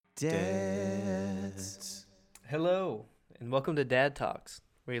Dads. Hello, and welcome to Dad Talks,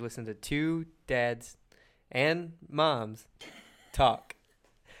 where you listen to two dads and moms talk.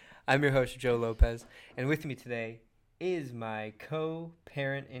 I'm your host, Joe Lopez, and with me today is my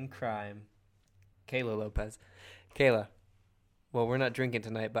co-parent in crime, Kayla Lopez. Kayla, well, we're not drinking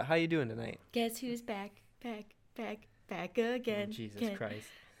tonight, but how you doing tonight? Guess who's back again? Oh, Jesus again. Christ.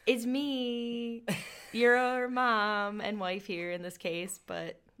 It's me, your mom and wife here in this case,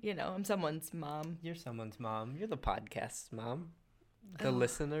 but, you know, I'm someone's mom. You're someone's mom. You're the podcast's mom. The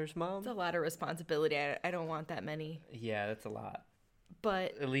listener's mom. It's a lot of responsibility. I don't want that many. Yeah, that's a lot.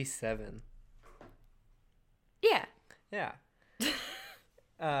 But At least 7. yeah. Yeah.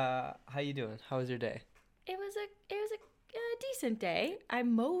 How you doing? How was your day? It was a decent day. I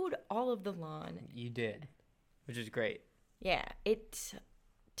mowed all of the lawn. You did, which is great. Yeah, it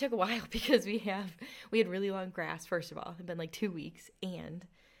took a while because we had really long grass. First of all, it'd been like 2 weeks, and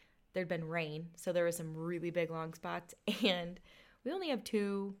there'd been rain, so there was some really big long spots, and we only have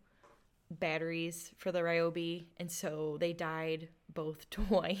 2 batteries for the Ryobi, and so they died both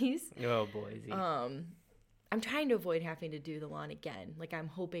twice. Oh, boy. I'm trying to avoid having to do the lawn again. Like, I'm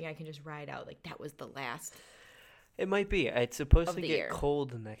hoping I can just ride out. Like, that was the last. It might be. It's supposed Of to the get year.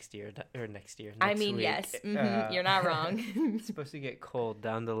 cold next year. Next I mean, week. yes. You're not wrong. It's supposed to get cold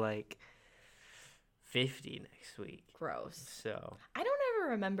down to like 50 next week. Gross. So I don't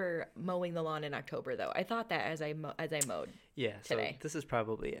ever remember mowing the lawn in October, though. I thought that as I mowed. yeah. Today. So this is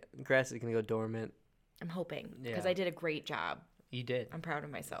probably it. Grass is gonna go dormant. I'm hoping because Yeah. I did a great job. You did. I'm proud of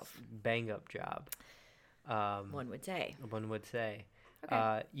myself. Bang up job. One would say. One would say.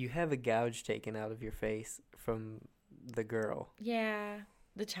 Okay. You have a gouge taken out of your face from the girl. Yeah,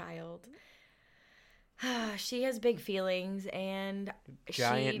 the child. She has big feelings, and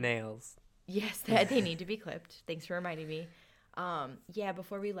Giant nails. Yes, they need to be clipped. Thanks for reminding me. Yeah,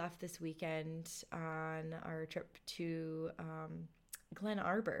 before we left this weekend on our trip to Glen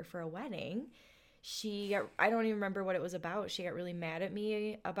Arbor for a wedding, I don't even remember what it was about. She got really mad at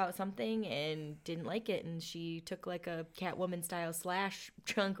me about something and didn't like it, and she took like a Catwoman style slash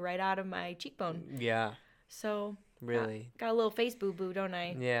chunk right out of my cheekbone. Yeah. So Really. got a little face boo-boo, don't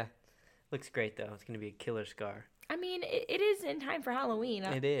I? Yeah. Looks great though. It's gonna be a killer scar. I mean, it is in time for Halloween.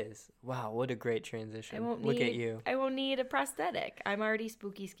 It is. Wow, what a great transition. Look at you. I won't need a prosthetic. I'm already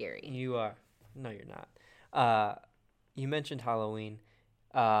spooky scary. You are. No, you're not. You mentioned Halloween.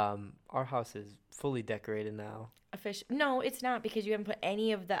 Our house is fully decorated now. No, it's not, because you haven't put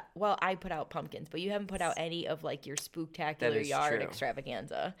any of the. Well, I put out pumpkins, but you haven't put out any of like your spooktacular yard true.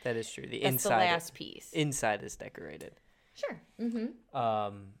 extravaganza. That is true. That's Inside. the last piece. Inside is decorated. Sure.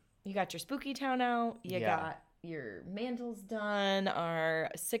 Mm-hmm. You got your spooky town out. You got your mantles done. Our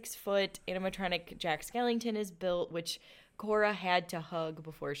 6-foot animatronic Jack Skellington is built, which Cora had to hug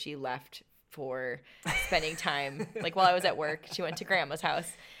before she left for spending time. Like, while I was at work, she went to Grandma's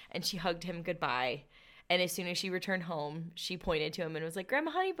house and she hugged him goodbye. And as soon as she returned home, she pointed to him and was like,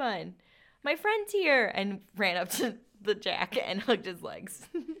 "Grandma Honeybun, my friend's here," and ran up to the Jack and hugged his legs.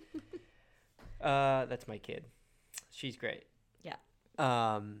 That's my kid. She's great. Yeah.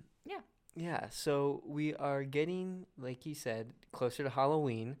 Yeah. Yeah, so we are getting, like you said, closer to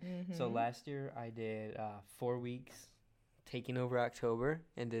Halloween. Mm-hmm. So last year I did 4 weeks, taking over October,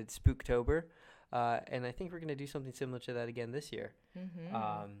 and did Spooktober. And I think we're going to do something similar to that again this year.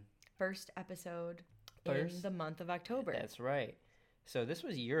 Mm-hmm. First episode in the month of October. That's right. So this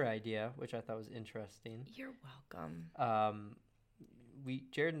was your idea, which I thought was interesting. You're welcome.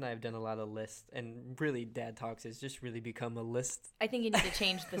 Jared and I have done a lot of lists, and really Dad Talks has just really become a list. I think you need to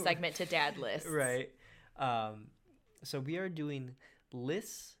change the segment to Dad Lists. Right. So we are doing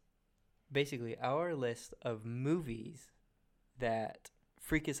lists, basically our list of movies that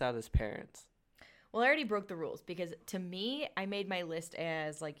freak us out as parents. Well, I already broke the rules, because to me, I made my list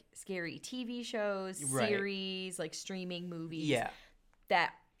as like scary TV shows, Right. series, like streaming movies. Yeah.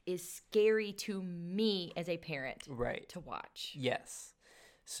 That is scary to me as a parent Right. to watch. Yes.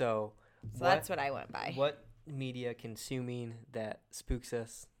 So That's what I went by. What media consuming that spooks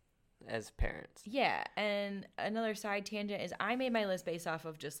us as parents? Yeah, and another side tangent is I made my list based off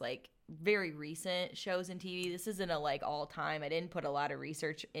of just like very recent shows and TV. This isn't a like all time. I didn't put a lot of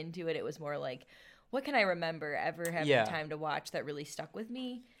research into it. It was more like, what can I remember ever having time to watch that really stuck with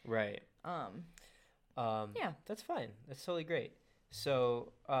me? Right. Yeah. That's fine. That's totally great.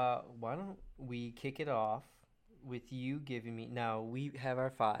 So why don't we kick it off with you giving me. Now, we have our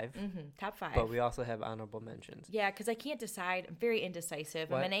 5. Top 5. But we also have honorable mentions. Yeah, because I can't decide. I'm very indecisive.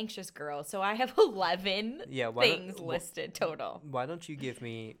 What? I'm an anxious girl, so I have 11 things listed total. Why don't you give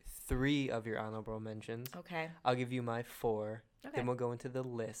me 3 of your honorable mentions. Okay. I'll give you my 4. Okay. Then we'll go into the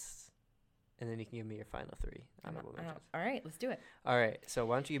lists. And then you can give me your final 3 honorable mentions. All right, let's do it. All right. So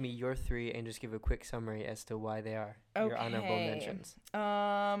why don't you give me your 3 and just give a quick summary as to why they are your honorable mentions.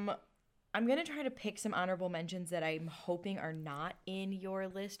 I'm going to try to pick some honorable mentions that I'm hoping are not in your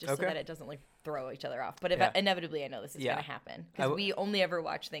list, just so that it doesn't like throw each other off. But inevitably, I know this is going to happen because we only ever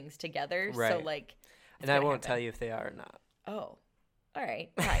watch things together. Right. So like, and I won't tell you if they are or not. Oh, all right.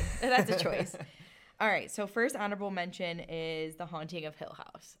 Fine. That's a choice. All right. So first honorable mention is The Haunting of Hill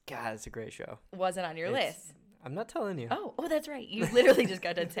House. God, it's a great show. Wasn't on your list. I'm not telling you. Oh, that's right. You literally just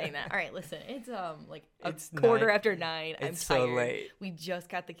got done saying that. All right, listen. It's it's quarter after 9. I'm tired. It's so late. We just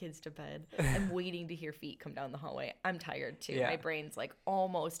got the kids to bed. I'm waiting to hear feet come down the hallway. I'm tired too. Yeah. My brain's like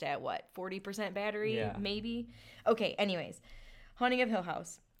almost at 40% battery, maybe. Okay, anyways. Haunting of Hill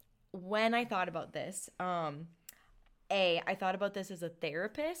House. When I thought about this, I thought about this as a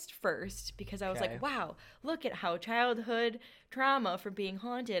therapist first because I was like, wow, look at how childhood trauma from being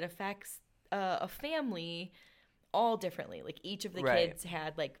haunted affects a family all differently. Like each of the kids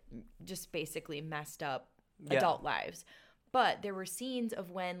had like just basically messed up adult lives. But there were scenes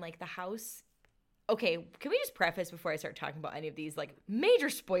of when like the house. Okay, can we just preface before I start talking about any of these like major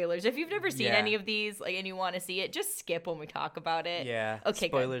spoilers? If you've never seen any of these like and you want to see it, just skip when we talk about it. Yeah. Okay.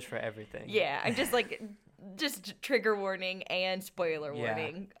 Spoilers for everything. Yeah, I'm just like just trigger warning and spoiler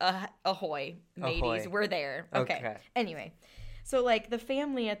warning. Ahoy, mateys, we're there. Okay. Anyway, so like the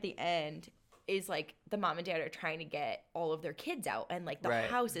family at the end is like the mom and dad are trying to get all of their kids out and like the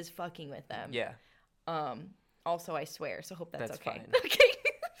house is fucking with them. Yeah. Also I swear, so hope that's okay. Fine. Okay.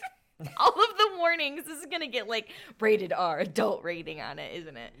 All of the warnings. This is gonna get like rated R, adult rating on it,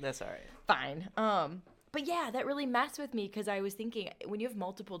 isn't it? That's all right. Fine. But yeah, that really messed with me because I was thinking when you have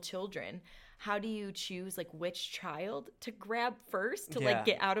multiple children, how do you choose like which child to grab first to like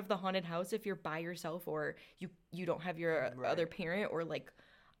get out of the haunted house if you're by yourself or you don't have your other parent or like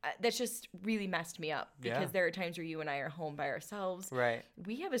that's just really messed me up because there are times where you and I are home by ourselves. Right.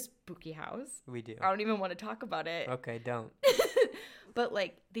 We have a spooky house. We do. I don't even want to talk about it. Okay, don't. But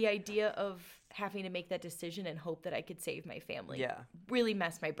like the idea of having to make that decision and hope that I could save my family really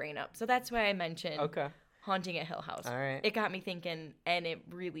messed my brain up. So that's why I mentioned Haunting at Hill House. All right. It got me thinking and it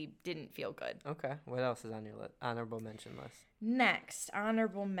really didn't feel good. Okay. What else is on your honorable mention list? Next,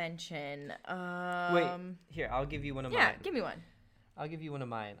 honorable mention. Wait, here, I'll give you one of mine. Yeah, give me one. I'll give you one of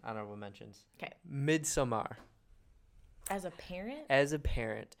mine honorable mentions. Okay. Midsommar. As a parent? As a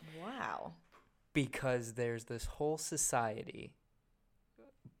parent. Wow. Because there's this whole society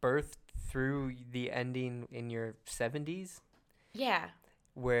birthed through the ending in your 70s. Yeah.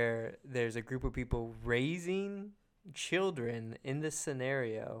 Where there's a group of people raising children in this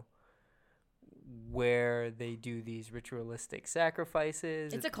scenario where they do these ritualistic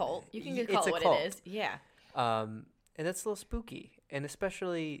sacrifices. It's a cult. You can call it what it is. Yeah. And that's a little spooky. And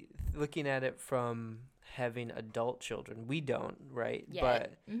especially looking at it from having adult children. We don't, right? Yeah.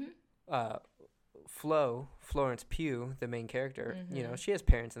 But Florence Pugh, the main character, you know, she has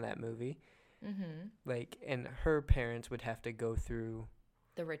parents in that movie. Like, and her parents would have to go through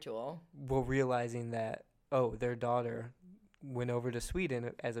the ritual. Well, realizing that, their daughter went over to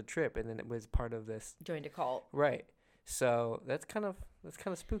Sweden as a trip, and then it was part of this. Joined a cult. Right. So that's kind of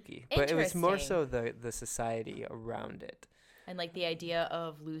spooky. But it was more so the society around it. And like the idea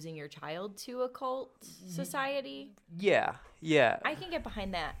of losing your child to a cult society. Yeah. Yeah. I can get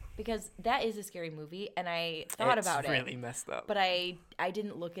behind that because that is a scary movie and I thought about it. It's really messed up. But I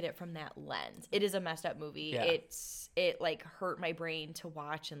didn't look at it from that lens. It is a messed up movie. Yeah. It like hurt my brain to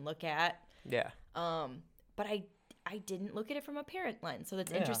watch and look at. Yeah. But I didn't look at it from a parent lens. So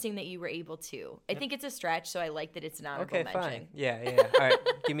that's interesting that you were able to. I think it's a stretch, so I like that it's an honorable mention. Okay, fine. Yeah. All right,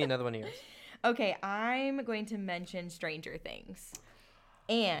 give me another one of yours. Okay, I'm going to mention Stranger Things.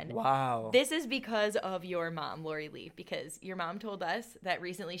 And wow, this is because of your mom, Lori Lee, because your mom told us that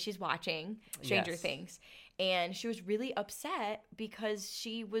recently she's watching Stranger Things. And she was really upset because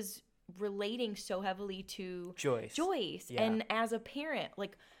she was relating so heavily to Joyce. Yeah. And as a parent,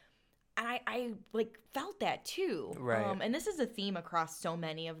 like, I like felt that too. Right. And this is a theme across so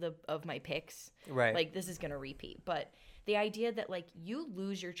many of my picks. Right. Like this is going to repeat. But the idea that like you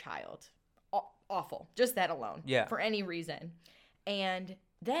lose your child, awful, just that alone. Yeah. For any reason. And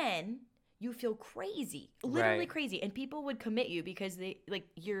then you feel crazy, literally crazy. And people would commit you because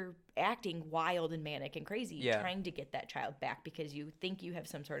you're acting wild and manic and crazy trying to get that child back because you think you have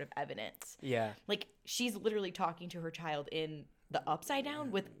some sort of evidence. Yeah. Like she's literally talking to her child in the upside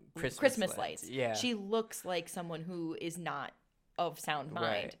down with Christmas lights. Yeah. She looks like someone who is not of sound mind.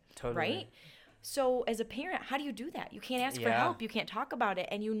 Right. Totally. Right? So as a parent, how do you do that? You can't ask for help. You can't talk about it.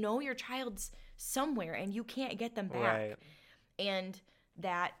 And you know your child's somewhere and you can't get them back. Right. And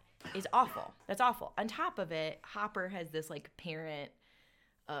that is awful. That's awful. On top of it, Hopper has this like parent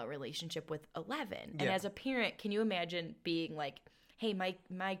relationship with Eleven. And as a parent, can you imagine being like, hey,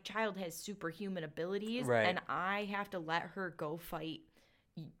 my child has superhuman abilities and I have to let her go fight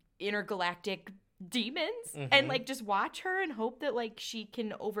intergalactic demons and like just watch her and hope that like she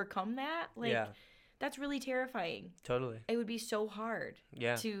can overcome that? Like that's really terrifying. Totally. It would be so hard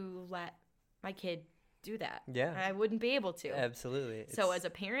to let my kid do that. Yeah. I wouldn't be able to. Absolutely. So as a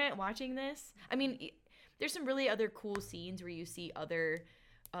parent watching this, I mean, there's some really other cool scenes where you see other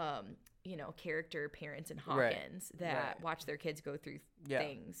character parents in Hawkins that watch their kids go through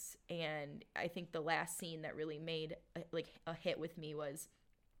things. And I think the last scene that really made a hit with me was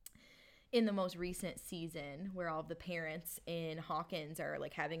in the most recent season where all of the parents in Hawkins are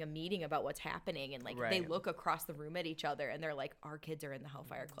like having a meeting about what's happening and like they look across the room at each other and they're like, our kids are in the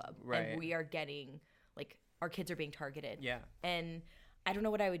Hellfire Club and we are getting like our kids are being targeted. Yeah. And I don't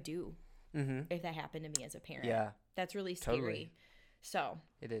know what I would do if that happened to me as a parent. Yeah. That's really scary. Totally. So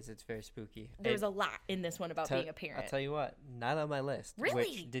it is. It's very spooky. There's a lot in this one about being a parent. I'll tell you what, not on my list. Really?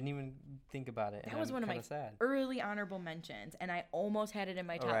 Which didn't even think about it. That was one of my early honorable mentions, and I almost had it in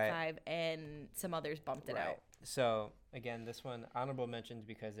my top 5, and some others bumped it out. So again, this one honorable mentions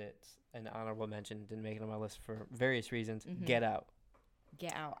because it's an honorable mention. Didn't make it on my list for various reasons. Get Out.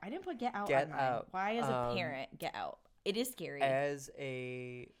 Get Out. I didn't put Get Out on mine. Why, as a parent, Get Out? It is scary. As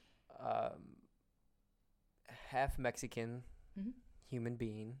a half Mexican human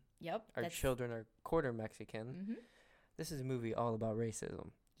being. Yep. Our children are quarter Mexican. This is a movie all about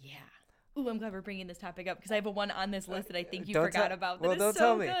racism. Yeah. Ooh, I'm glad we're bringing this topic up because I have a one on this list that I think you forgot about. That is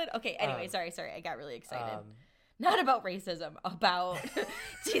so good. Okay. Anyway, sorry. I got really excited. Not about racism. About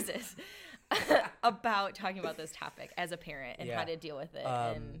Jesus. About talking about this topic as a parent and how to deal with it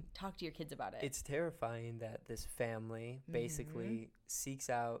and talk to your kids about it. It's terrifying that this family basically seeks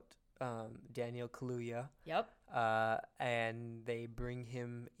out Daniel Kaluuya. Yep. And they bring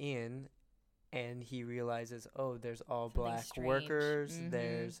him in, and he realizes, oh, there's all black strange. Workers.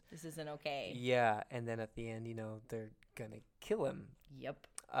 This isn't okay. Yeah, and then at the end, they're gonna kill him. Yep.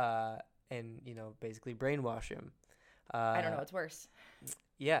 And basically brainwash him. I don't know what's worse.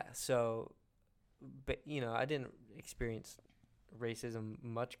 Yeah. So, but I didn't experience racism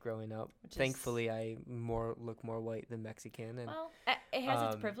much growing up. Thankfully, I look more white than Mexican, and it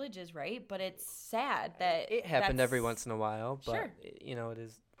has its privileges, right? But it's sad that it happened every once in a while. But sure. It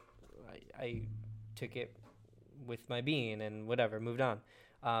is. I took it with my being and whatever, moved on.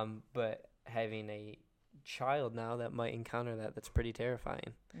 But having a child now that might encounter that's pretty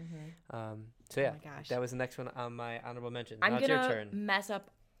terrifying. So yeah, that was the next one on my honorable mention. I'm gonna mess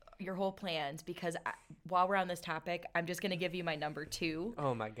up your whole plans because while we're on this topic, I'm just gonna give you my number 2.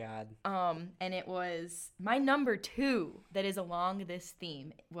 Oh my God. And it was my number 2 that is along this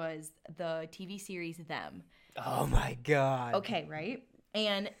theme was the TV series Them. Oh my God. Okay, right?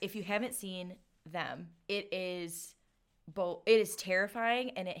 And if you haven't seen Them, it is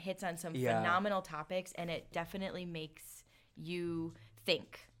terrifying and it hits on some phenomenal topics and it definitely makes you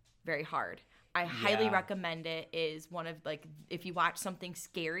think very hard. I highly recommend it. Is one of if you watch something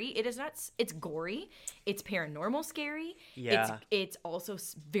scary, it's gory, it's paranormal scary. Yeah. It's also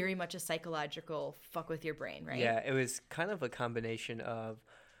very much a psychological fuck with your brain, right? Yeah, it was kind of a combination of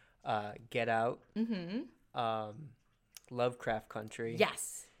Get Out, Lovecraft Country.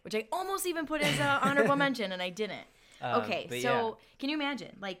 Yes, which I almost even put as an honorable mention and I didn't. Okay, so can you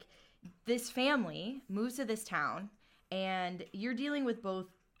imagine this family moves to this town and you're dealing with both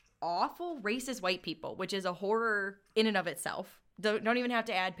awful racist white people, which is a horror in and of itself. Don't even have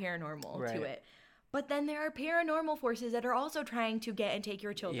to add paranormal to it. But then there are paranormal forces that are also trying to get and take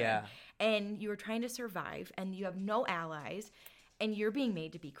your children. Yeah. And you're trying to survive and you have no allies and you're being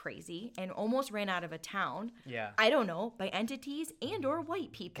made to be crazy and almost ran out of a town. Yeah. I don't know, by entities and or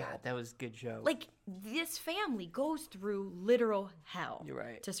white people. God, that was a good joke. This family goes through literal hell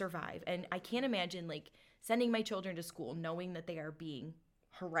to survive. And I can't imagine sending my children to school knowing that they are being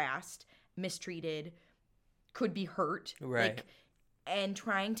harassed, mistreated, could be hurt, and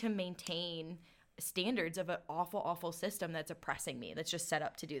trying to maintain standards of an awful system that's oppressing me, that's just set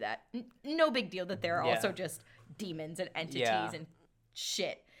up to do that. No big deal that there are also just demons and entities and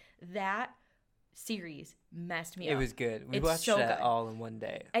shit. That series messed me up. It was good. We watched that all in one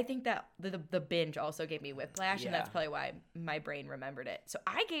day. I think that the binge also gave me whiplash, and that's probably why my brain remembered it. So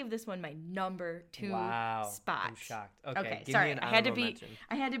I gave this one my number 2 spot. I'm shocked. Okay, sorry. I had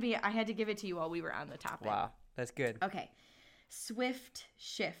to give it to you while we were on the topic. Wow, that's good. Okay, Swift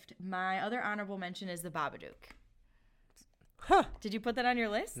shift. My other honorable mention is the Babadook. Huh. Did you put that on your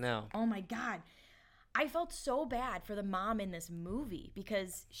list? No. Oh my God. I felt so bad for the mom in this movie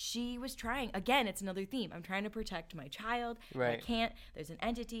because she was trying. Again, it's another theme. I'm trying to protect my child. Right. I can't. There's an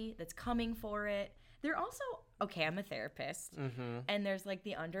entity that's coming for it. They're also, okay, I'm a therapist. And there's like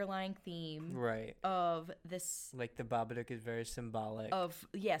the underlying theme Right. of this. Like the Babadook is very symbolic. Of,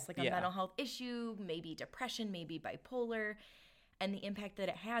 yes, like a Yeah. mental health issue, maybe depression, maybe bipolar. And the impact that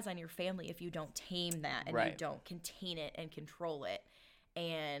it has on your family if you don't tame that and you Right. don't contain it and control it.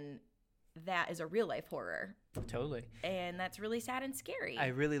 And that is a real life horror. Totally. And that's really sad and scary. I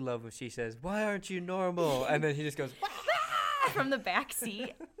really love when she says, "Why aren't you normal?" And then he just goes, From the back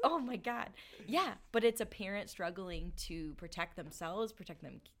seat. Oh my God. Yeah. But it's a parent struggling to protect themselves, protect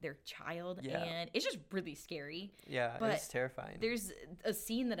their child. Yeah. And it's just really scary. "Yeah, But it's terrifying." There's a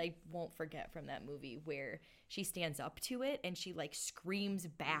scene that I won't forget from that movie where she stands up to it and she like screams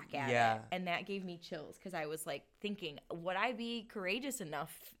back at Yeah. it. And that gave me chills because I was like thinking, would I be courageous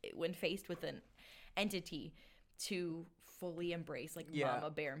enough when faced with an entity to fully embrace like Yeah. mama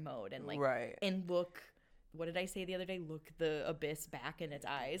bear mode and like Right. and look, what did I say the other day? Look the abyss back in its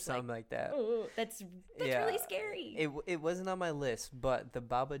eyes. Something like that. Oh, that's Yeah. really scary. It wasn't on my list, but the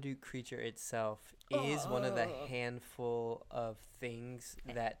Babadook creature itself is one of the handful of things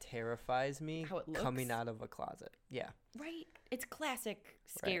that terrifies me How it looks? coming out of a closet. Yeah. Right? It's classic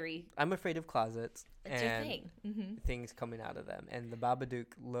scary. I'm afraid of closets That's your and thing. Mm-hmm. things coming out of them. And the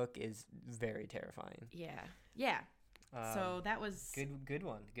Babadook look is very terrifying. Yeah. Yeah. So that was Good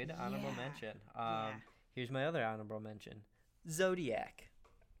one. Good honorable Yeah. mention. Yeah. Here's my other honorable mention. Zodiac.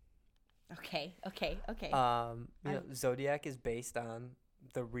 Okay. Zodiac is based on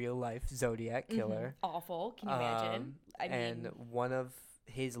the real life Zodiac killer. Awful. Can you imagine? And one of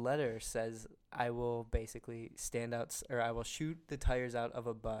his letters says, "I will basically I will shoot the tires out of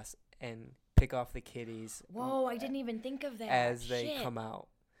a bus and pick off the kitties Whoa, I didn't even think of that. as they Shit. come out."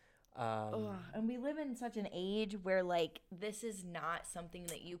 Ugh. And we live in such an age where like this is not something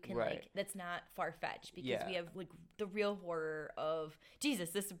that you can Right. like that's not far fetched because Yeah. we have like the real horror of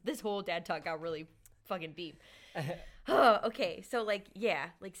Jesus. This whole dad talk got really fucking deep. Okay, so like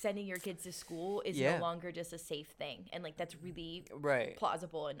like sending your kids to school is Yeah. no longer just a safe thing, and like that's really Right.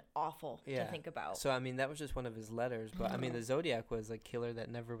 plausible and awful to think about. So I mean, that was just one of his letters, but I mean, the Zodiac was a killer that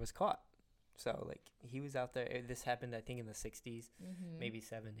never was caught. So like he was out there. This happened, I think, in the 60s, maybe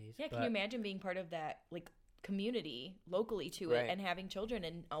 70s. Yeah, can you imagine being part of that like community locally to Right. it and having children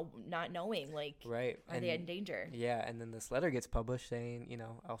and not knowing like Right. are they in danger? Yeah, and then this letter gets published saying,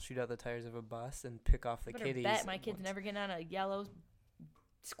 I'll shoot out the tires of a bus and pick off the Better kitties. bet my kid's never getting on a yellow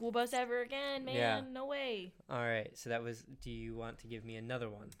school bus ever again, man. Yeah. No way. All right, so that was. Do you want to give me another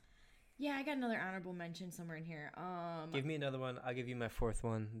one? Yeah, I got another honorable mention somewhere in here. Give me another one. I'll give you my fourth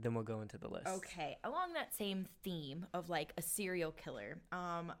one. Then we'll go into the list. Okay, along that same theme of like a serial killer,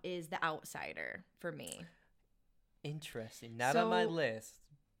 is The Outsider for me. Interesting. Not on my So- list.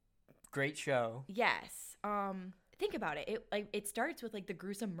 Great show. Yes. Think about it. It starts with like the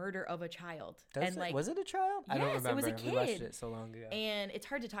gruesome murder of a child. Was it a child? I don't Yes, remember. it was a We watched kid. it so long ago. And it's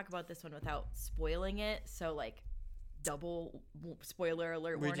hard to talk about this one without spoiling it. So like double spoiler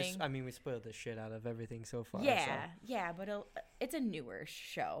alert warning. We spoiled the shit out of everything so far. Yeah, but it's a newer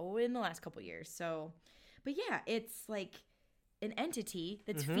show in the last couple years. So, but yeah, it's like an entity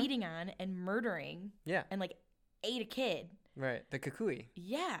that's feeding on and murdering Yeah. and like ate a kid. Right. The Kukui.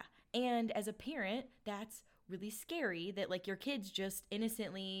 Yeah. And as a parent, that's really scary that like your kid's just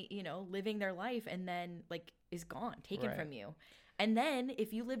innocently, living their life and then like is gone, taken Right. from you. And then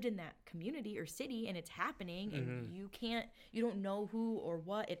if you lived in that community or city and it's happening and you don't know who or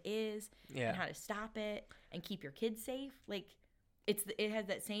what it is and how to stop it and keep your kids safe, like it has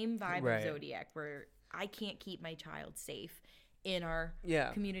that same vibe Right. of Zodiac where I can't keep my child safe in our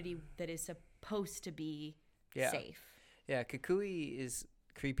Yeah. community that is supposed to be safe. Yeah. Kukui is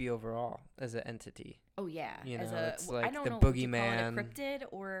creepy overall as an entity. Oh yeah, it's I like don't the know what you call boogeyman. it, a cryptid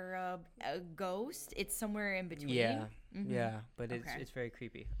or a ghost. It's somewhere in between. Yeah. Mhm. Yeah. But Okay. it's very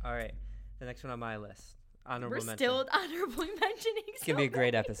creepy. All right. The next one on my list. Honorable We're mention. still honorably mentioning. It's gonna be a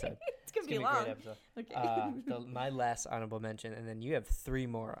great episode. It's gonna be A long. great episode. Okay. My last honorable mention, and then you have 3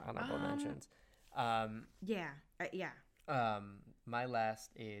 more honorable mentions. Yeah. My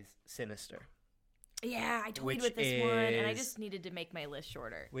last is Sinister. Yeah, I toyed Which with this one, and I is- just needed to make my list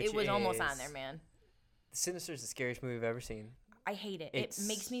shorter. which It was almost on is- there, man. Sinister is the scariest movie I've ever seen. I hate it. It's- It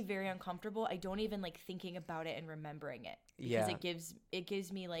makes me very uncomfortable. I don't even like thinking about it and remembering it because Yeah. it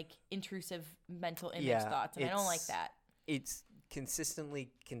gives me like intrusive mental image Yeah, thoughts, and I don't like it's- that. It's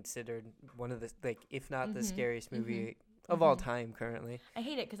consistently considered one of the if not Mm-hmm. the scariest movie of all time currently. I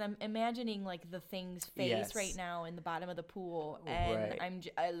hate it because I'm imagining like the Thing's face right now in the bottom of the pool, and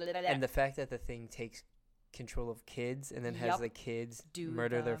and the fact that the Thing takes control of kids and then has the kids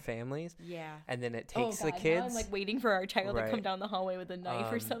murder their families. Yeah. And then it takes the kids. Now I'm like waiting for our child to come down the hallway with a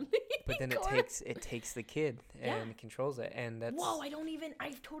knife or something. But then it takes the kid and controls it, and that's. Whoa! I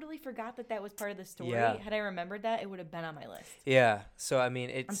totally forgot that was part of the story. Yeah. Had I remembered that, it would have been on my list. Yeah. So I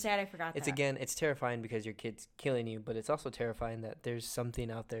mean, I'm sad I forgot. It's terrifying because your kid's killing you, but it's also terrifying that there's something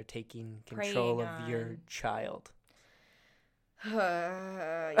out there taking control of your child.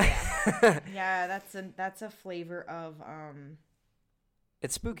 Yeah, that's a flavor of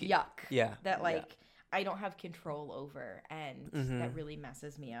it's spooky. Yuck. Yeah. That I don't have control over, and that really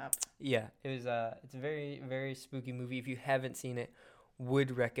messes me up. Yeah, it's a very, very spooky movie. If you haven't seen it,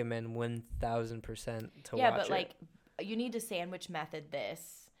 would recommend 1,000% to watch it. Yeah, but like you need to sandwich method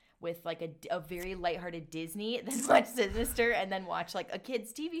this with like a very lighthearted Disney, then watch Sinister, and then watch like a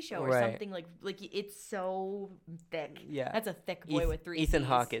kids TV show or something like it's so thick. Yeah, that's a thick boy with three. Ethan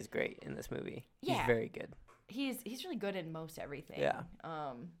Hawke is great in this movie. Yeah, he's very good. He's really good in most everything. Yeah.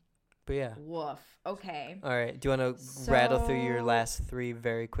 But yeah. Woof. Okay. All right. Do you want to rattle through your last three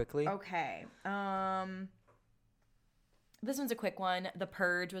very quickly? Okay. This one's a quick one. The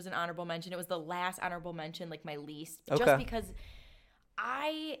Purge was an honorable mention. It was the last honorable mention, like my least, just because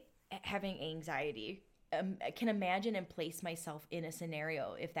I, having anxiety, can imagine and place myself in a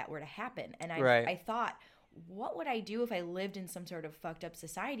scenario if that were to happen. And I thought, what would I do if I lived in some sort of fucked up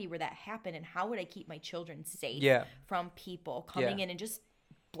society where that happened, and how would I keep my children safe from people coming in and just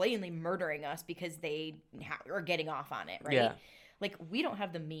blatantly murdering us because they are getting off on it, right? Yeah. Like, we don't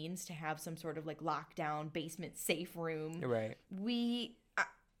have the means to have some sort of like lockdown basement safe room. Right.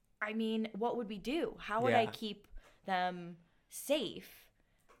 I mean, what would we do? How would I keep them safe?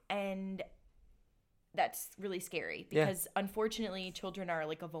 And that's really scary because unfortunately children are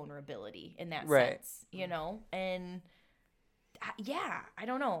like a vulnerability in that sense, you know? And I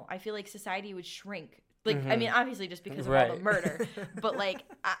don't know. I feel like society would shrink. Like, I mean, obviously just because of all the murder, but like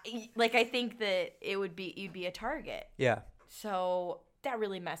I think that you'd be a target. Yeah. So that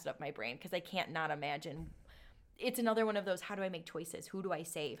really messed up my brain because I can't not imagine. It's another one of those, how do I make choices? Who do I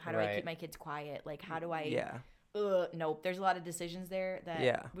save? How do I keep my kids quiet? Like, how do I... nope. There's a lot of decisions there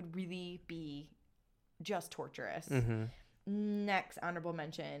that would really be just torturous. Next honorable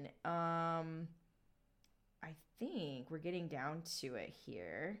mention. I think we're getting down to it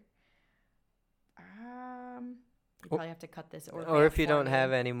here. You probably have to cut this or if you don't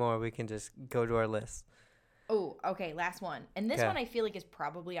have any more, we can just go to our list. Oh, okay. Last one. And this one I feel like is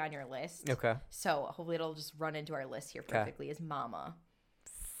probably on your list. Okay. So hopefully it'll just run into our list here perfectly. Is Mama.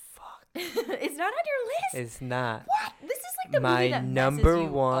 Fuck. It's not on your list? It's not. What? This is like the movie that number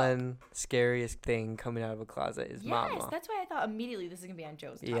one scariest thing coming out of a closet is Mama. Yes, that's why I thought immediately this is going to be on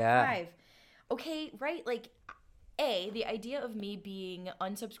Joe's top 5. Okay, right? Like, the idea of me being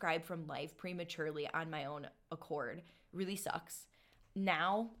unsubscribed from life prematurely on my own accord really sucks.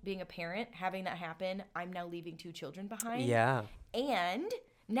 Now, being a parent, having that happen, I'm now leaving 2 children behind. Yeah. And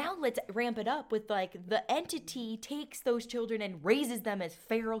now let's ramp it up with, like, the entity takes those children and raises them as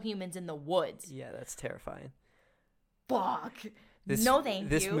feral humans in the woods. Yeah, that's terrifying. Fuck. No, thank you.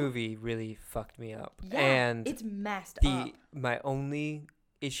 This movie really fucked me up. Yeah, and it's messed up. My only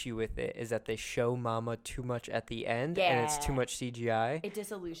issue with it is that they show Mama too much at the end, and it's too much CGI. It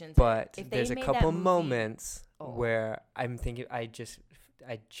disillusions. But there's a couple moments where I'm thinking, I just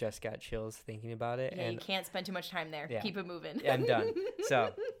got chills thinking about it. Yeah, and you can't spend too much time there. Yeah. Keep it moving. Yeah, I'm done. So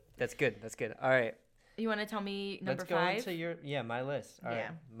that's good. That's good. All right. You want to tell me number 5? Let's go into my list. All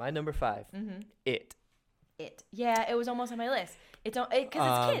right. My number 5. It. Yeah, it was almost on my list. Because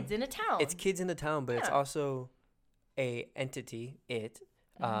it's kids in a town. It's kids in a town, but it's also a entity.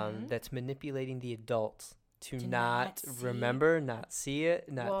 That's manipulating the adults to not remember, not see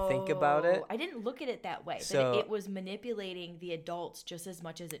it, not think about it. I didn't look at it that way. So it was manipulating the adults just as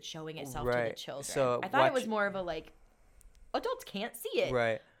much as it's showing itself to the children. So I thought it was more of a like, adults can't see it,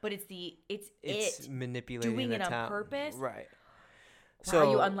 right? But it's manipulating doing it on purpose, right? Wow,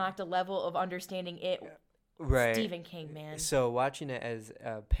 so you unlocked a level of understanding it. Right. Stephen King, man. So watching it as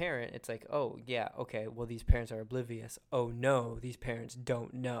a parent, it's like, oh, yeah, okay, well, these parents are oblivious. Oh, no, these parents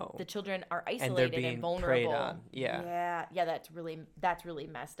don't know. The children are isolated and vulnerable. Preyed on. Yeah, that's really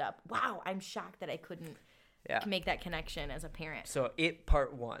messed up. Wow, I'm shocked that I couldn't make that connection as a parent. So It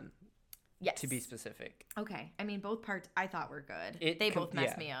Part 1. Yes. To be specific. Okay. I mean, both parts I thought were good. They both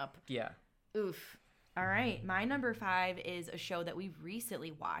messed me up. Yeah. Oof. All right. My number 5 is a show that we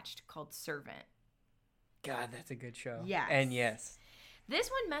recently watched called Servant. God, that's a good show. Yes. And yes.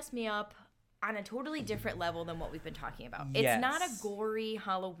 This one messed me up on a totally different level than what we've been talking about. Yes. It's not a gory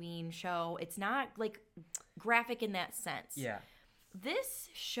Halloween show. It's not like graphic in that sense. Yeah. This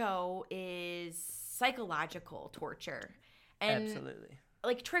show is psychological torture. And Absolutely.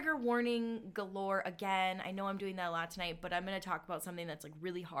 like trigger warning galore again. I know I'm doing that a lot tonight, but I'm going to talk about something that's like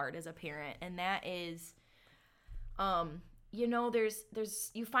really hard as a parent, and that is you know, there's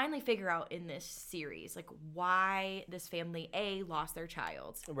you finally figure out in this series like why this family A lost their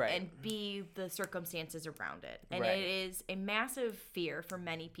child, Right. and B, the circumstances around it. And Right. it is a massive fear for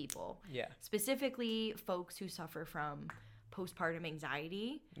many people. Yeah. Specifically folks who suffer from postpartum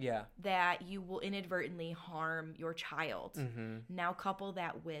anxiety, Yeah. that you will inadvertently harm your child. Mm-hmm. Now couple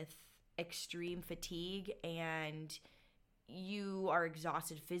that with extreme fatigue, and you are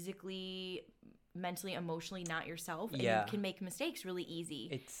exhausted physically, mentally, emotionally, not yourself, and Yeah. you can make mistakes really easy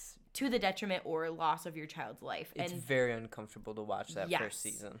It's to the detriment or loss of your child's life. it's And very uncomfortable to watch that Yes. first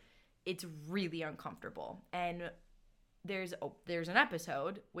season. it's really uncomfortable. And there's an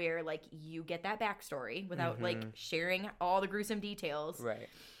episode where like you get that backstory without like sharing all the gruesome details. Right.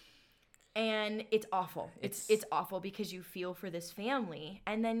 And it's awful. It's awful because you feel for this family,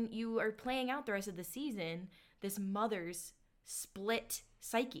 and then you are playing out the rest of the season this mother's split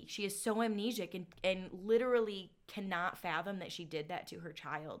psyche. She is so amnesic and literally cannot fathom that she did that to her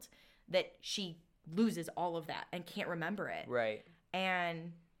child, that she loses all of that and can't remember it. Right.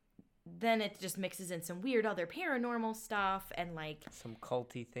 And then it just mixes in some weird other paranormal stuff and like Some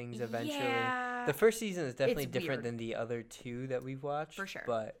culty things eventually. Yeah. The first season is definitely It's different weird. than the other two that we've watched. For sure.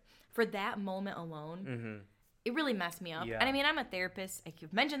 But for that moment alone, mm-hmm. it really messed me up. Yeah. And I mean, I'm a therapist.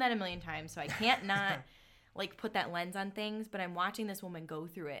 I've mentioned that a million times, so I can't not like put that lens on things, but I'm watching this woman go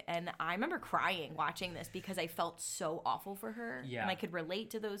through it. And I remember crying watching this because I felt so awful for her. Yeah. And I could relate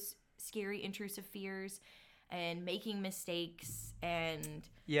to those scary, intrusive fears and making mistakes. And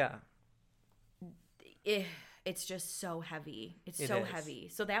yeah. it's just so heavy. It's It so is. heavy.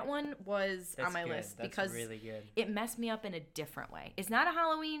 So that one was That's on my good. list That's because really good. it messed me up in a different way. It's not a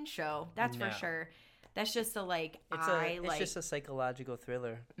Halloween show, that's No. for sure. That's just a like It's just a psychological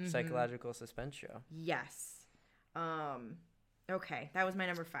thriller, psychological suspense show. Yes. Okay, that was my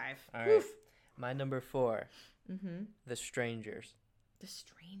number 5. All right. My number 4, Mm-hmm. The Strangers. The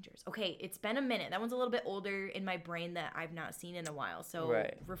Strangers. Okay, it's been a minute. That one's a little bit older in my brain that I've not seen in a while. So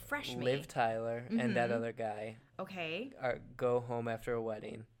Right. refresh me. Liv Tyler and that other guy Okay. go home after a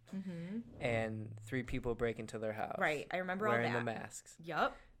wedding, Mm-hmm. and 3 people break into their house. Right. I remember all wearing that. the masks.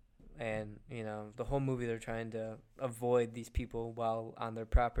 Yup. And, you know, the whole movie they're trying to avoid these people while on their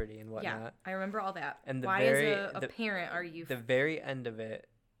property and whatnot. Yeah, I remember all that. And Why, as a parent, are you? The very end of it,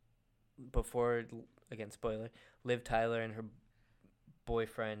 before, again, spoiler, Liv Tyler and her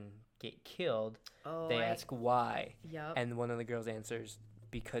boyfriend get killed, they ask why. Yup. And one of the girls answers,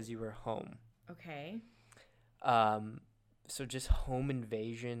 because you were home. Okay. So just home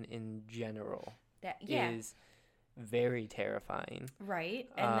invasion in general is very terrifying. Right.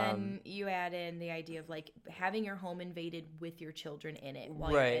 And then you add in the idea of like having your home invaded with your children in it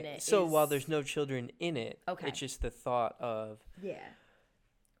while you're in it. So while there's no children in it, Okay. it's just the thought of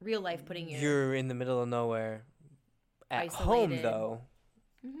real life putting you're in the middle of nowhere at home, Isolated. though,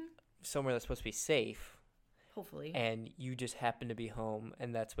 Mhm. somewhere that's supposed to be safe, hopefully and you just happen to be home,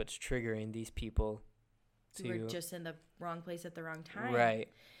 and that's what's triggering these people to you were just in the wrong place at the wrong time. right.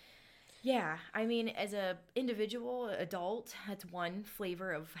 Yeah, I mean, as a individual adult, that's one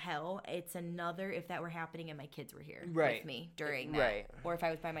flavor of hell. It's another if that were happening and my kids were here with me during that, Right. or if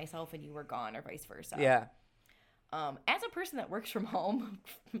I was by myself and you were gone, or vice versa. Yeah. As a person that works from home,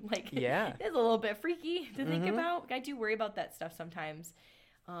 like Yeah. it's a little bit freaky to think about. I do worry about that stuff sometimes.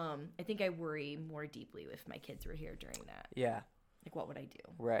 I think I worry more deeply if my kids were here during that. Yeah. Like, what would I do?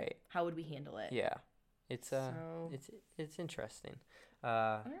 Right. How would we handle it? Yeah. It's So- it's interesting.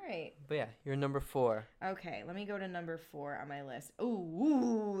 All right. But yeah, you're number 4. Okay, let me go to number 4 on my list.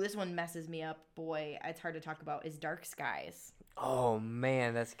 Ooh, this one messes me up. Boy, it's hard to talk about. Is Dark Skies. Oh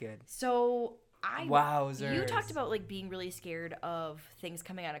man, that's good. So Wowzers. you talked about like being really scared of things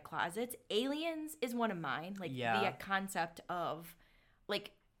coming out of closets. Aliens is one of mine. Like Yeah. the concept of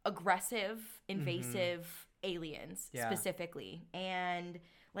like aggressive, invasive aliens Yeah. specifically. And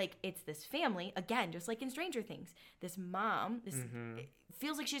like it's this family, again, just like in Stranger Things. This mom, it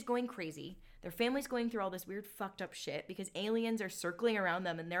feels like she's going crazy. Their family's going through all this weird fucked up shit because aliens are circling around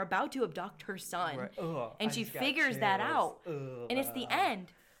them and they're about to abduct her son. Right. Ugh, And I she just got figures that chills. out. Ugh. And it's the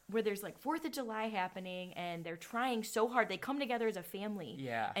end where there's like 4th of July happening and they're trying so hard. They come together as a family.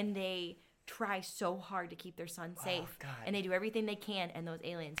 Yeah. And they try so hard to keep their son safe. God. And they do everything they can. And those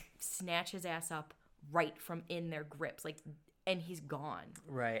aliens snatch his ass up right from in their grips. Like, and he's gone.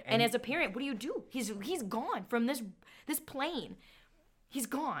 Right. And as a parent, what do? He's gone from this plane. He's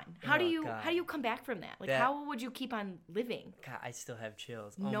gone. How do you come back from that? Like, how would you keep on living? God, I still have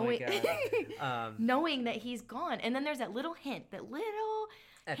chills. Knowing, my God. Knowing that he's gone. And then there's that little hint,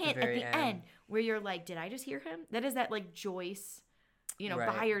 at the end where you're like, did I just hear him? That is that like Joyce,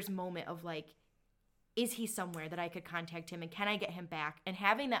 Byers moment of like, is he somewhere that I could contact him and can I get him back? And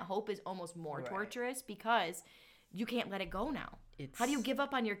having that hope is almost more torturous because you can't let it go now. How do you give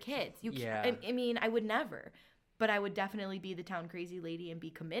up on your kids? You can't. I mean, I would never. But I would definitely be the town crazy lady and be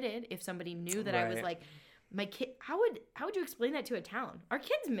committed if somebody knew that I was like, my kid. How would you explain that to a town? Our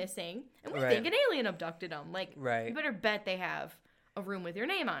kid's missing, and we think an alien abducted him. Like, you better bet they have a room with your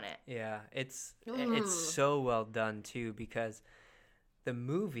name on it. Yeah, it's so well done too because the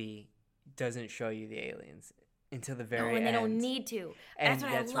movie doesn't show you the aliens until the very end. And they don't need to. That's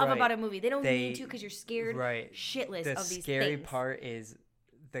what I love about a movie. They don't need to because you're scared shitless of these things. The scary part is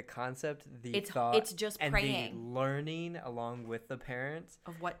the concept, thought, it's just praying. And the learning along with the parents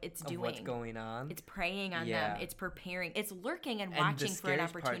of what it's doing, of what's going on. It's preying on them. It's preparing. It's lurking and watching for an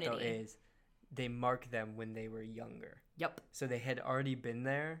opportunity. Part, though, is they mark them when they were younger. Yep. So they had already been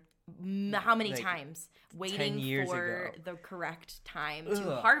there. How many times waiting for the correct time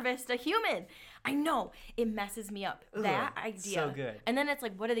to harvest a human? I know it messes me up. That idea, so good. And then it's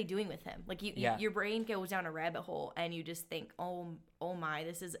like, what are they doing with him? Like your brain goes down a rabbit hole, and you just think, oh my,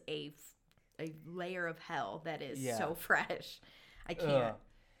 this is a layer of hell that is so fresh. I can't.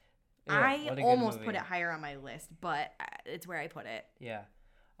 I almost put it higher on my list, but it's where I put it. Yeah.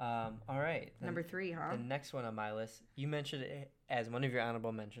 All right. Number 3, huh? The next one on my list, you mentioned it as one of your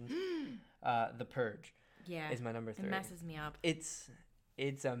honorable mentions. The Purge. Yeah. Is my number 3. It messes me up. It's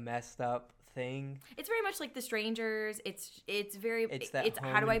a messed up thing. It's very much like The Strangers. It's very. It's that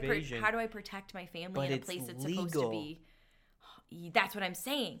home how do invasion. I protect my family but in a place that's legal. supposed to be. That's what I'm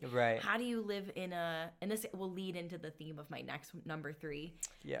saying. Right. How do you live and this will lead into the theme of my next number 3.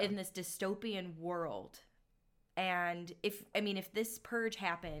 Yeah. In this dystopian world. And if this purge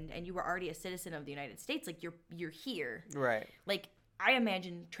happened and you were already a citizen of the United States, like you're here. Right. Like I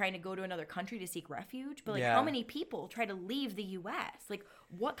imagine trying to go to another country to seek refuge, but like how many people try to leave the US? Like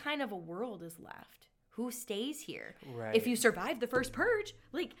what kind of a world is left? Who stays here? Right. If you survive the first purge,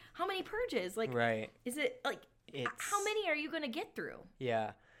 like how many purges? Like is it like how many are you going to get through?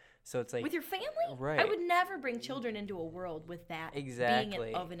 Yeah. So it's like with your family? Right. I would never bring children into a world with that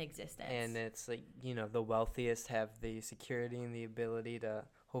being of an existence. And it's like, the wealthiest have the security and the ability to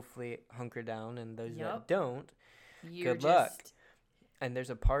hopefully hunker down, and those that don't, good luck. And there's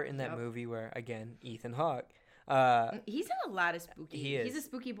a part in that movie where, again, Ethan Hawke. He's in a lot of spooky. He's a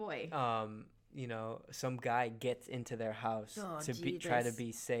spooky boy. Some guy gets into their house try to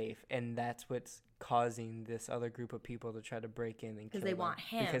be safe, and that's what's causing this other group of people to try to break in and kill they want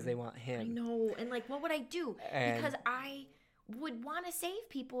him. Because they want him. I know. And like, what would I do? Because I would want to save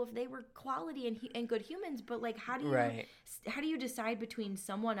people if they were quality and good humans, but like how do you decide between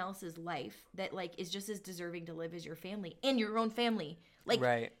someone else's life that like is just as deserving to live as your family and your own family? Like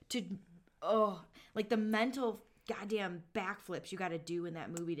like the mental goddamn backflips you got to do in that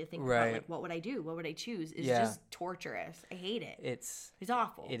movie to think about like what would I do? What would I choose? It's just torturous. I hate it. It's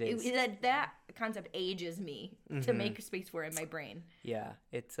awful. It is. That concept ages me to make space for in my brain. Yeah,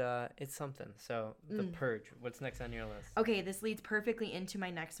 it's something. So The Purge. What's next on your list? Okay, this leads perfectly into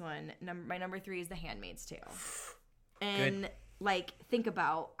my next one. My number 3 is The Handmaid's Tale. And like think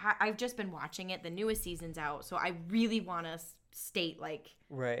about I've just been watching it. The newest season's out, so I really want to state like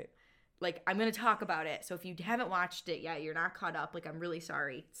like, I'm going to talk about it. So if you haven't watched it yet, you're not caught up. Like, I'm really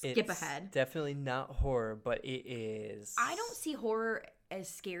sorry. Skip ahead. It's definitely not horror, but it is. I don't see horror as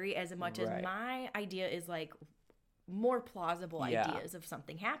scary as much as my idea is, like, more plausible ideas of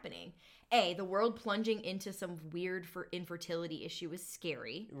something happening. The world plunging into some weird infertility issue is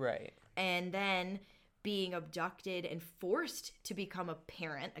scary. Right. And then being abducted and forced to become a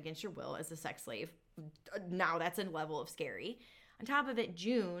parent against your will as a sex slave. Now that's a level of scary. On top of it,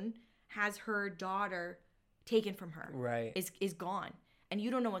 June has her daughter taken from her. Right. Is gone. And you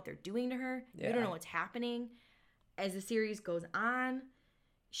don't know what they're doing to her. Yeah. You don't know what's happening. As the series goes on,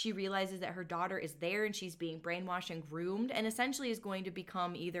 she realizes that her daughter is there and she's being brainwashed and groomed and essentially is going to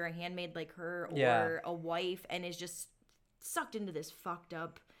become either a handmaid like her or a wife and is just sucked into this fucked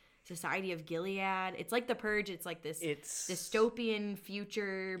up Society of Gilead. It's like The Purge. It's like this dystopian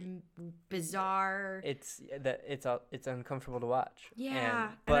future, bizarre. It's uncomfortable to watch. Yeah,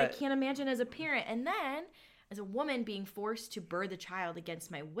 but I can't imagine as a parent. And then as a woman being forced to birth a child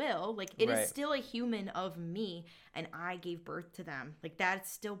against my will, like it is still a human of me, and I gave birth to them. Like that's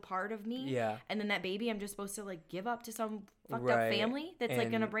still part of me. Yeah. And then that baby I'm just supposed to like give up to some fucked up family that's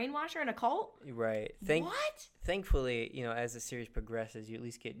like gonna brainwash her in a cult. Right. What? Thankfully, you know, as the series progresses, you at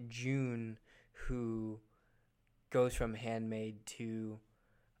least get June, who goes from handmaid to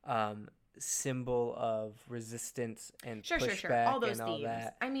symbol of resistance and pushback all those and all themes.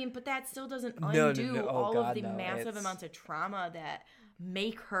 That. I mean, but that still doesn't undo all of the massive amounts of trauma that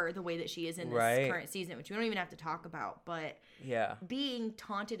make her the way that she is in this current season, which we don't even have to talk about. But being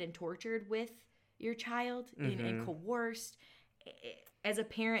taunted and tortured with your child and coerced as a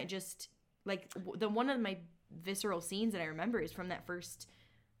parent, just like one of my visceral scenes that I remember is from that first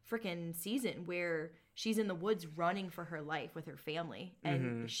freaking season where she's in the woods running for her life with her family,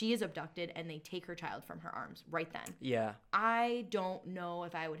 and she is abducted, and they take her child from her arms right then. Yeah. I don't know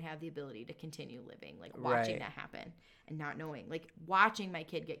if I would have the ability to continue living, like watching that happen and not knowing, like watching my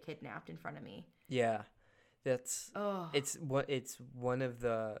kid get kidnapped in front of me. Yeah. It's one of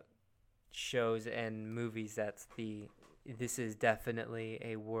the shows and movies this is definitely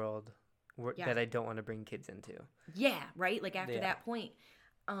a world that I don't want to bring kids into. Yeah, right? Like after that point.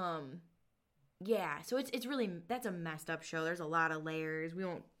 Yeah, so it's really, that's a messed up show. There's a lot of layers. We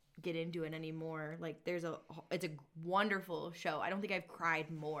won't get into it anymore. Like it's a wonderful show. I don't think I've cried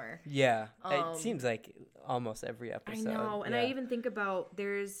more. Yeah, it seems like almost every episode. I know, and I even think about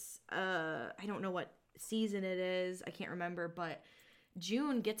there's I don't know what season it is. I can't remember, but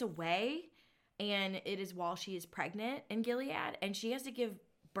June gets away, and it is while she is pregnant in Gilead, and she has to give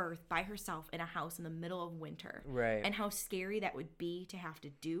birth by herself in a house in the middle of winter. Right. And how scary that would be to have to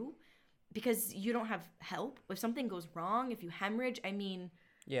do, because you don't have help. If something goes wrong, if you hemorrhage, I mean,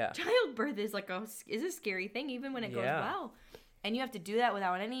 childbirth is like a scary thing, even when it goes well. And you have to do that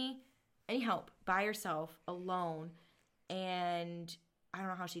without any help, by yourself, alone. And I don't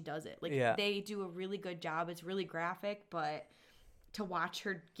know how she does it. Like they do a really good job. It's really graphic, but to watch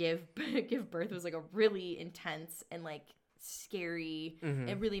her give birth was like a really intense and like scary.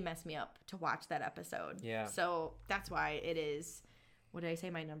 It really messed me up to watch that episode. Yeah. So that's why it is, what did I say,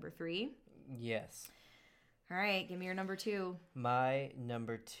 my number 3? Yes. All right, give me your number 2. My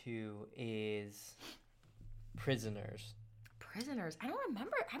number 2 is Prisoners. Prisoners? I don't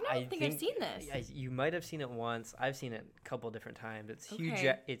remember. I don't think I've seen this. You might have seen it once. I've seen it a couple different times. It's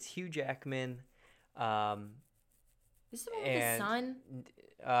Hugh Jackman. This is the one with his son?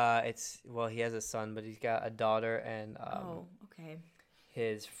 He has a son, but he's got a daughter and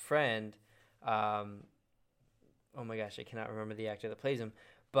his friend. Oh my gosh, I cannot remember the actor that plays him.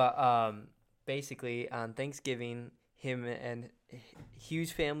 But basically, on Thanksgiving, him and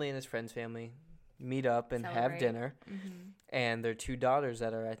Hugh's family and his friend's family meet up and have dinner. And their 2 daughters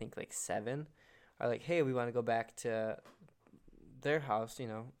that are, I think, like 7 are like, hey, we want to go back to their house,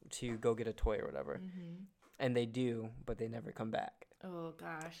 to go get a toy or whatever. And they do, but they never come back. Oh,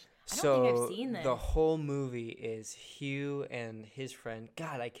 gosh. I don't think I've seen this. The whole movie is Hugh and his friend.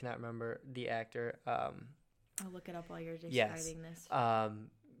 God, I cannot remember the actor. I'll look it up while you're describing this.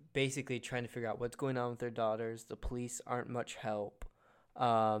 Basically trying to figure out what's going on with their daughters. The police aren't much help.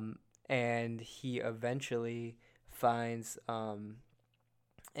 And he eventually finds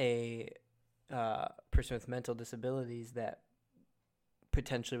a person with mental disabilities that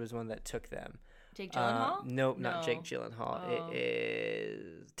potentially was one that took them. Jake Gyllenhaal? Nope, no. Not Jake Gyllenhaal. Oh. It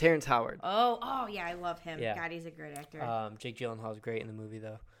is Terrence Howard. Oh, yeah, I love him. Yeah. God, he's a great actor. Jake Gyllenhaal is great in the movie,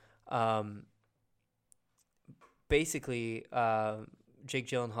 though. Basically, Jake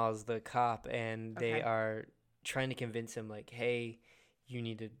Gyllenhaal is the cop, and they are trying to convince him, like, hey, you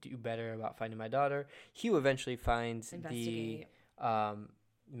need to do better about finding my daughter. Hugh eventually finds the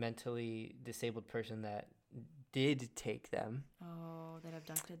mentally disabled person that did take them. Oh, that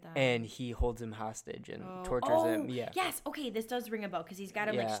abducted them. And he holds him hostage and tortures him. Yeah. Yes. Okay, this does ring a bell because he's got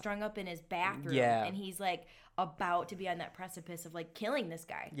him like strung up in his bathroom. Yeah. And he's like about to be on that precipice of like killing this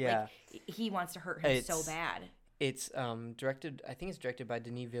guy. Yeah. Like he wants to hurt him so bad. It's directed. I think it's directed by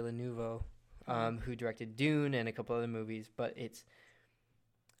Denis Villeneuve, who directed Dune and a couple other movies. But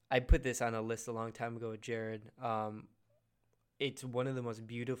I put this on a list a long time ago with Jared. It's one of the most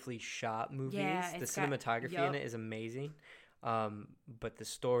beautifully shot movies. Yeah, the cinematography in it is amazing. But the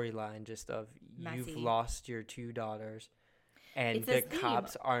storyline just of messy. You've lost your 2 daughters, and the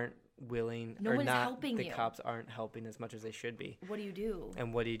cops aren't willing helping the cops aren't helping as much as they should be. What do you do?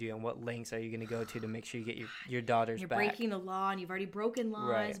 And what lengths are you going to go to make sure you get your daughters back? You're breaking the law, and you've already broken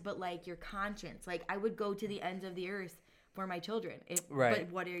laws, but like your conscience. Like I would go to the ends of the earth for my children. But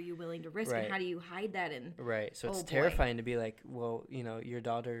what are you willing to risk, and how do you hide that? So it's terrifying to be like, well, your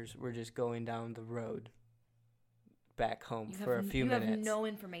daughters were just going down the road, back home for a few minutes. You have no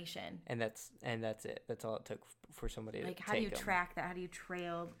information. And that's it. That's all it took for somebody like, to how do you take track that? How do you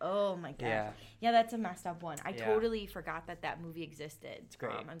trail? Oh my gosh. Yeah. Yeah, that's a messed up one. I totally forgot that movie existed. It's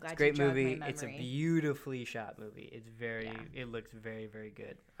great. I'm glad it's a great you jogged movie. my It's a memory. beautifully shot movie. It's it looks very, very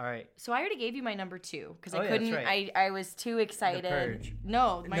good. All right. So I already gave you my number 2 because I yeah, couldn't. that's right. I was too excited. The Purge.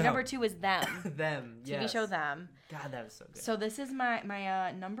 No, my No. number 2 is Them. Them. TV show Them. God, that was so good. So this is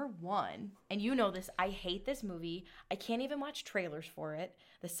my number 1, and you know this. I hate this movie. I can't even watch trailers for it.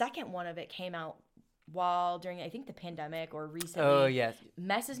 The second one of it came out during I think the pandemic or recently. Oh yes.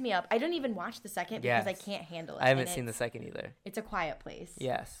 Messes me up. I didn't even watch the second because I can't handle it. I haven't seen the second either. It's A Quiet Place.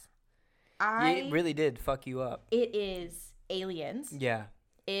 Yes. It really did fuck you up. It is aliens. Yeah.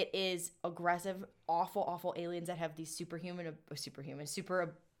 It is aggressive, awful aliens that have these super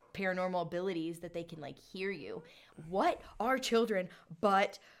paranormal abilities that they can like hear you. What are children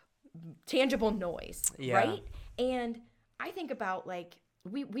but tangible noise, right? And I think about like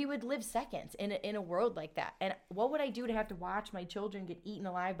we would live seconds in a world like that. And what would I do to have to watch my children get eaten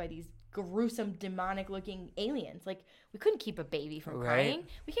alive by these gruesome demonic looking aliens? Like, we couldn't keep a baby from crying.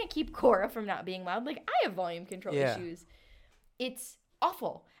 We can't keep Cora from not being loud. Like, I have volume control issues. It's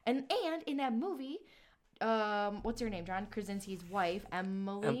awful. And in that movie, what's her name? John Krasinski's wife,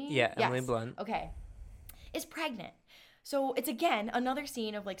 Emily. Emily Blunt. Okay, is pregnant. So it's again another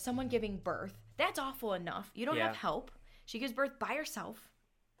scene of like someone giving birth. That's awful enough. You don't have help. She gives birth by herself.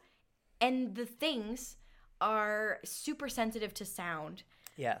 And the things are super sensitive to sound.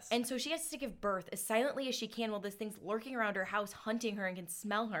 Yes. And so she has to give birth as silently as she can while this thing's lurking around her house, hunting her and can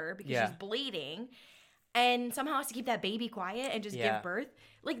smell her because she's bleeding. And somehow has to keep that baby quiet and just give birth.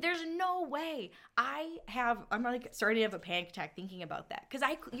 Like, there's no way. I'm like starting to have a panic attack thinking about that. Because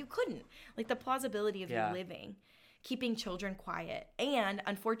you couldn't. Like, the plausibility of you living, keeping children quiet. And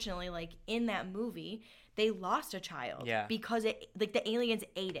unfortunately, like, in that movie, they lost a child because the aliens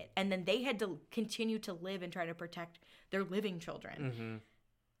ate it, and then they had to continue to live and try to protect their living children.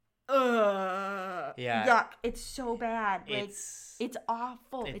 Yuck! It's so bad. Like, it's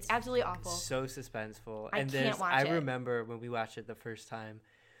awful. It's absolutely awful. So suspenseful. I can't watch it. I remember when we watched it the first time.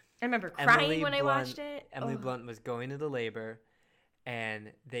 I remember crying when I watched it. Emily Blunt was going into labor.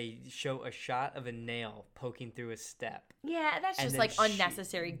 And they show a shot of a nail poking through a step. Yeah, that's just like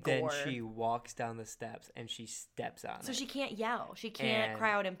unnecessary gore. Then she walks down the steps and she steps on it. So she can't yell. She can't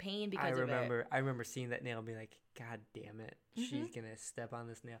cry out in pain because of it. I remember seeing that nail and being like, God damn it. She's going to step on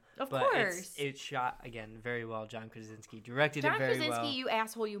this nail. Of course. It's shot, again, very well. John Krasinski directed it very well. John Krasinski, you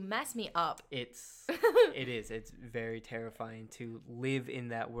asshole, you mess me up. It is. It's very terrifying to live in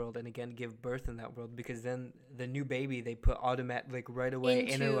that world and, again, give birth in that world, because then the new baby they put right away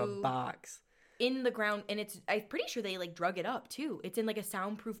into a box. In the ground, and I'm pretty sure they like drug it up too. It's in like a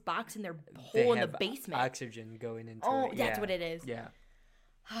soundproof box in their hole in the basement. Oxygen going into it. Oh, that's what it is. Yeah.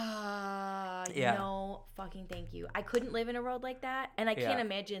 No fucking thank you. I couldn't live in a world like that, and I can't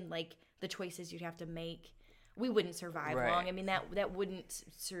imagine like the choices you'd have to make. We wouldn't survive long. I mean, that wouldn't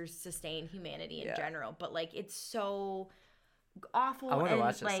sustain humanity in general. But like, it's so awful. I want to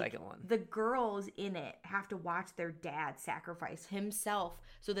watch the like, second one. The girls in it have to watch their dad sacrifice himself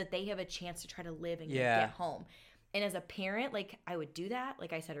so that they have a chance to try to live and get home. And as a parent, like, I would do that.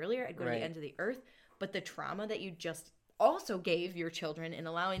 Like I said earlier, I'd go to the ends of the earth. But the trauma that you just also gave your children in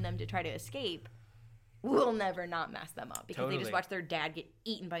allowing them to try to escape will never not mess them up because they just watch their dad get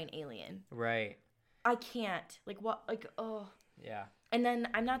eaten by an alien. Right. I can't. Like, what? Like, oh. Yeah. And then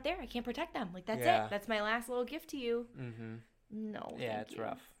I'm not there. I can't protect them. Like, that's it. That's my last little gift to you. Mm-hmm. No. Yeah, it's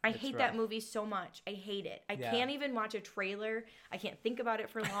rough. I hate that movie so much. I hate it. I can't even watch a trailer. I can't think about it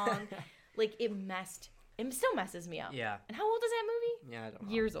for long. Like, it still messes me up. Yeah. And how old is that movie? Yeah, I don't know.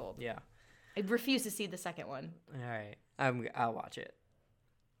 Years old. Yeah. I refuse to see the second one. All right. I'll watch it.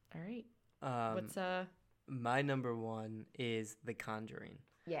 All right. What's my number 1 is The Conjuring.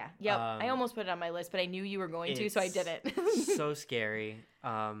 Yeah. Yep. I almost put it on my list, but I knew you were going to, so I didn't. So scary.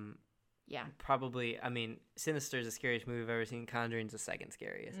 Yeah. Probably, I mean, Sinister is the scariest movie I've ever seen. Conjuring's the second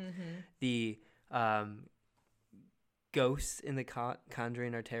scariest. Mm-hmm. The ghosts in The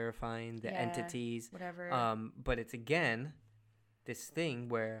Conjuring are terrifying. The entities. Whatever. But it's, again, this thing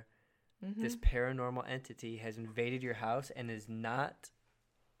where this paranormal entity has invaded your house and is not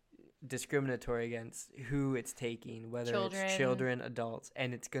discriminatory against who it's taking, whether it's children, adults,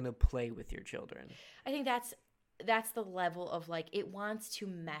 and it's going to play with your children. I think that's that's the level of like it wants to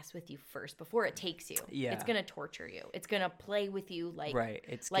mess with you first before it takes you. Yeah. It's gonna torture you. It's gonna play with you like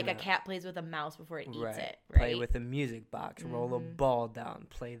It's like gonna, a cat plays with a mouse before it eats it. Right. Play with a music box, roll a ball down,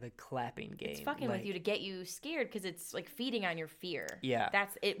 play the clapping game. It's fucking with you to get you scared because it's like feeding on your fear. Yeah.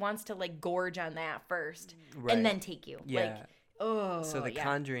 It wants to like gorge on that first Right. and then take you. Yeah. Like, oh. So the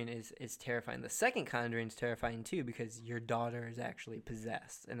Conjuring is terrifying. The second Conjuring is terrifying too because your daughter is actually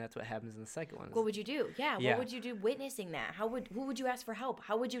possessed, and that's what happens in the second one. What would you do? Yeah. Yeah. What would you do witnessing that? Who would you ask for help?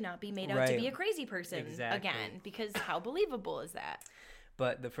 How would you not be made out to be a crazy person again? Because how believable is that?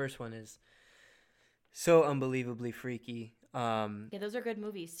 But the first one is so unbelievably freaky. Yeah, those are good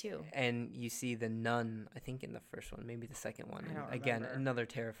movies too. And you see the nun, I think in the first one, maybe the second one. I don't Again, remember. another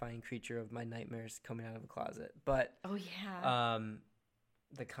terrifying creature of my nightmares coming out of the closet. But oh yeah,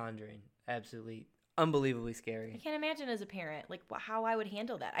 The Conjuring, absolutely unbelievably scary. I can't imagine as a parent like how I would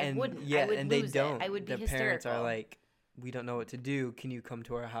handle that. I And wouldn't. yeah, I would and lose they don't. It. I would be the hysterical. parents are like, we don't know what to do. Can you come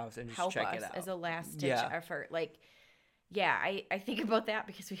to our house and just help check us it out as a last ditch effort? Like, yeah, I think about that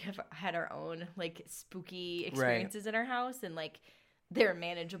because we have had our own like spooky experiences in our house, and like they're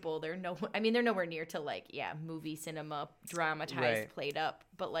manageable. They're nowhere near to like movie cinema dramatized played up,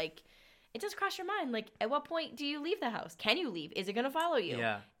 but like it does cross your mind. Like, at what point do you leave the house? Can you leave? Is it gonna follow you?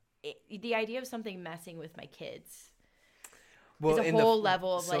 Yeah. The idea of something messing with my kids. Well, is a whole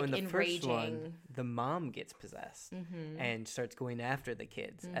level of like in the enraging. First one, the mom gets possessed and starts going after the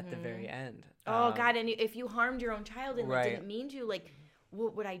kids at the very end. Oh God! And if you harmed your own child and like, didn't mean to, like,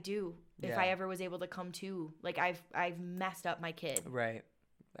 what would I do if I ever was able to come to? Like, I've messed up my kid. Right.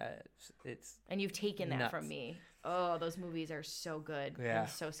 And you've taken that nuts. from me. Oh, those movies are so good. Yeah. And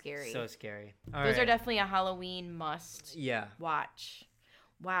so scary. So scary. Those are definitely a Halloween must. Yeah. Watch.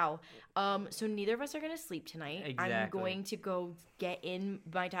 Wow. So neither of us are going to sleep tonight. Exactly. I'm going to go get in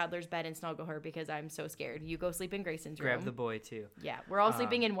my toddler's bed and snuggle her because I'm so scared. You go sleep in Grayson's room. Grab the boy too. Yeah. We're all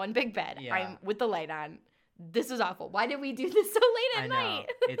sleeping in one big bed. Yeah. I'm with the light on. This is awful. Why did we do this so late at night?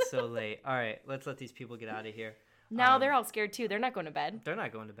 It's so late. All right. Let's let these people get out of here. Now they're all scared too. They're not going to bed. They're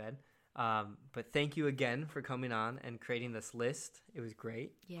not going to bed. But thank you again for coming on and creating this list. It was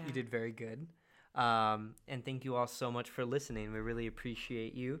great. Yeah. You did very good. And thank you all so much for listening. We really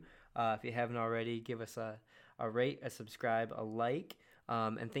appreciate you. If you haven't already, give us a rate, a subscribe, a like.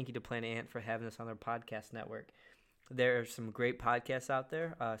 And thank you to Planet Ant for having us on their podcast network. There are some great podcasts out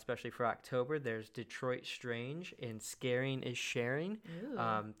there, especially for October. There's Detroit Strange and Scaring is Sharing.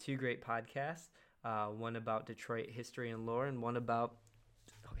 Two great podcasts. One about Detroit history and lore and one about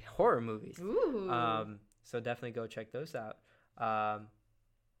horror movies. Ooh. So definitely go check those out.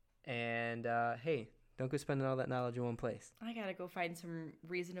 Hey, don't go spending all that knowledge in one place. I gotta go find some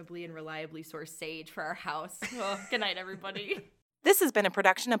reasonably and reliably sourced sage for our house. Oh, good night, everybody. This has been a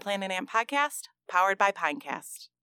production of Planet Ant Podcast, powered by Pinecast.